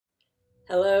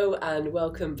Hello and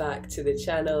welcome back to the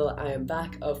channel. I am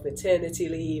back off maternity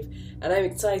leave and I'm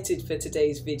excited for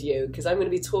today's video because I'm going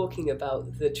to be talking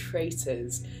about the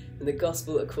Traitors and the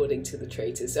gospel according to the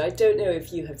Traitors. So I don't know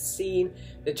if you have seen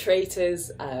the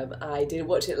Traitors. I didn't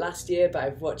watch it last year, but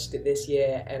I've watched it this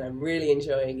year and I'm really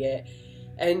enjoying it.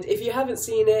 And if you haven't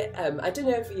seen it, I don't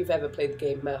know if you've ever played the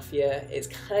game Mafia. It's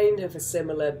kind of a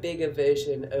similar, bigger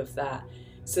version of that.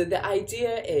 So the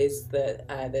idea is that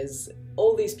there's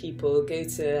all these people go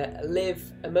to live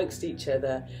amongst each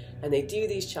other and they do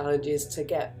these challenges to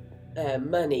get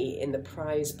money in the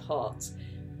prize pot.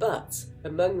 But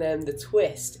among them, the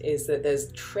twist is that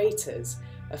there's traitors,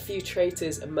 a few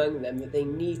traitors among them that they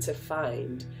need to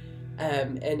find.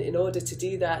 And in order to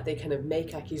do that, they kind of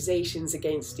make accusations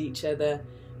against each other.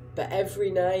 But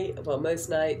every night, well, most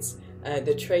nights,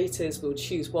 the traitors will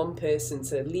choose one person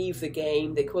to leave the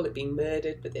game. They call it being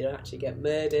murdered, but they don't actually get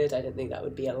murdered. I don't think that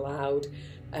would be allowed.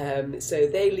 So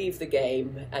they leave the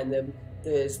game, and then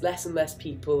there's less and less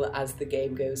people as the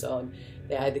game goes on.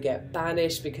 They either get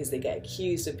banished because they get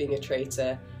accused of being a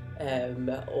traitor,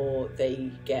 or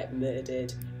they get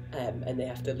murdered and they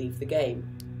have to leave the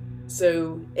game.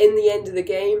 So in the end of the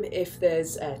game, if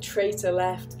there's a traitor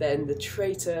left, then the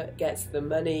traitor gets the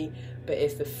money, but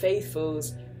if the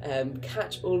faithfuls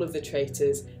catch all of the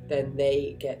traitors, then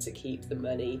they get to keep the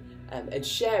money and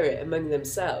share it among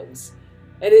themselves.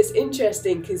 And it's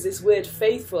interesting because this word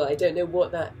faithful, I don't know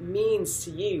what that means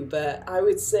to you, but I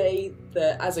would say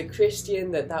that as a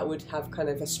Christian that would have kind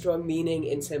of a strong meaning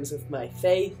in terms of my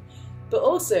faith, but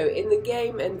also in the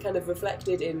game and kind of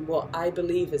reflected in what I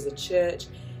believe as a church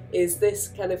is this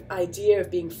kind of idea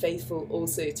of being faithful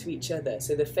also to each other.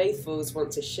 So the faithfuls want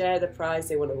to share the prize,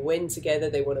 they want to win together,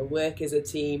 they want to work as a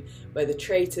team, where the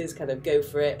traitors kind of go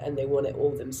for it and they want it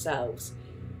all themselves.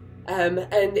 And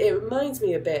it reminds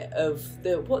me a bit of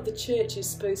what the church is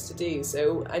supposed to do.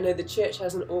 So I know the church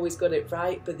hasn't always got it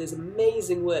right, but there's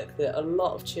amazing work that a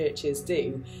lot of churches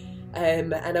do.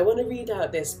 And I want to read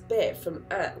out this bit from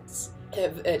Acts,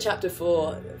 chapter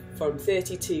 4, from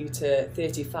 32 to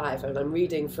 35, and I'm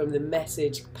reading from the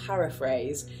Message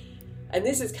paraphrase. And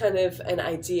this is kind of an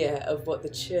idea of what the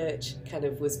church kind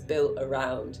of was built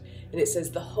around. And it says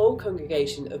the whole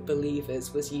congregation of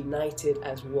believers was united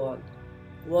as one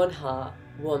heart,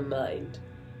 one mind.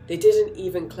 They didn't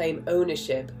even claim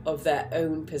ownership of their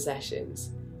own possessions.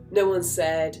 No one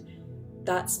said,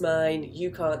 "That's mine,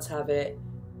 you can't have it."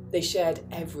 They shared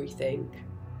everything.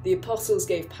 The apostles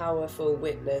gave powerful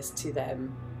witness to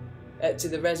them, to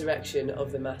the resurrection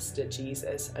of the Master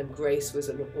Jesus, and grace was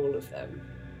on all of them.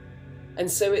 And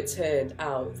so it turned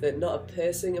out that not a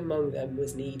person among them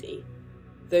was needy.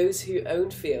 Those who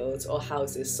owned fields or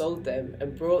houses sold them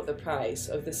and brought the price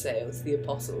of the sale to the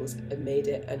apostles and made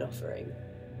it an offering.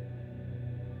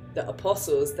 The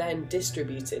apostles then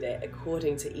distributed it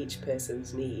according to each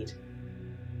person's need.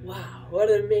 Wow, what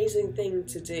an amazing thing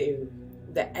to do.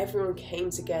 That everyone came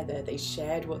together, they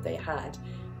shared what they had,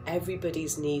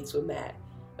 everybody's needs were met.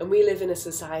 And we live in a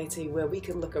society where we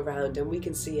can look around and we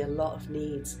can see a lot of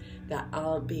needs that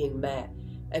aren't being met.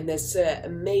 And there's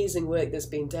amazing work that's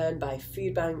been done by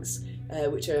food banks,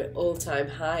 which are all-time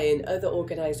high, and other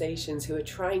organisations who are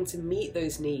trying to meet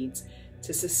those needs,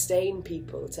 to sustain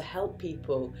people, to help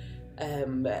people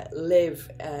live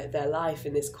their life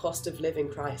in this cost of living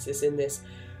crisis, in this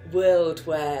world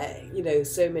where, you know,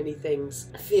 so many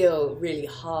things feel really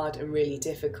hard and really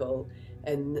difficult,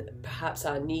 and perhaps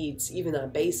our needs, even our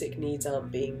basic needs,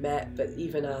 aren't being met, but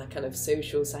even our kind of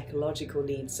social, psychological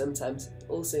needs sometimes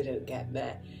also don't get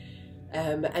met.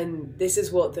 And this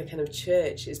is what the kind of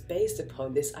church is based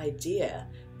upon, this idea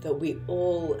that we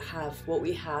all have what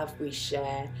we have, we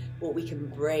share, what we can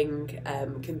bring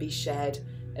can be shared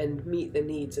and meet the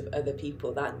needs of other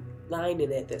people. That line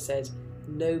in it that says,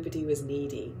 "Nobody was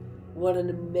needy." What an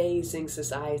amazing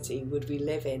society would we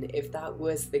live in if that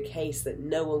was the case, that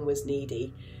no one was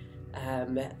needy,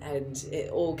 and it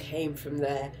all came from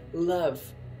their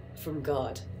love from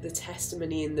God, the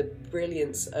testimony and the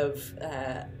brilliance of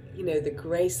you know, the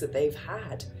grace that they've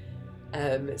had.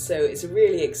 So it's a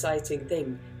really exciting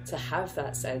thing to have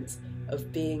that sense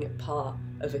of being part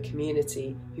of a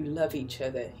community who love each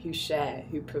other, who share,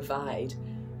 who provide,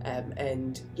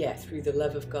 and yeah, through the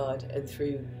love of God and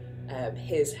through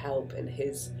His help and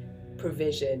His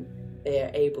provision, they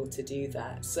are able to do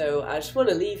that. So I just want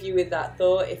to leave you with that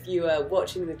thought. If you are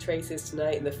watching the Traitors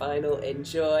tonight in the final,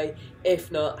 enjoy.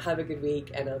 If not, have a good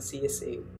week and I'll see you soon.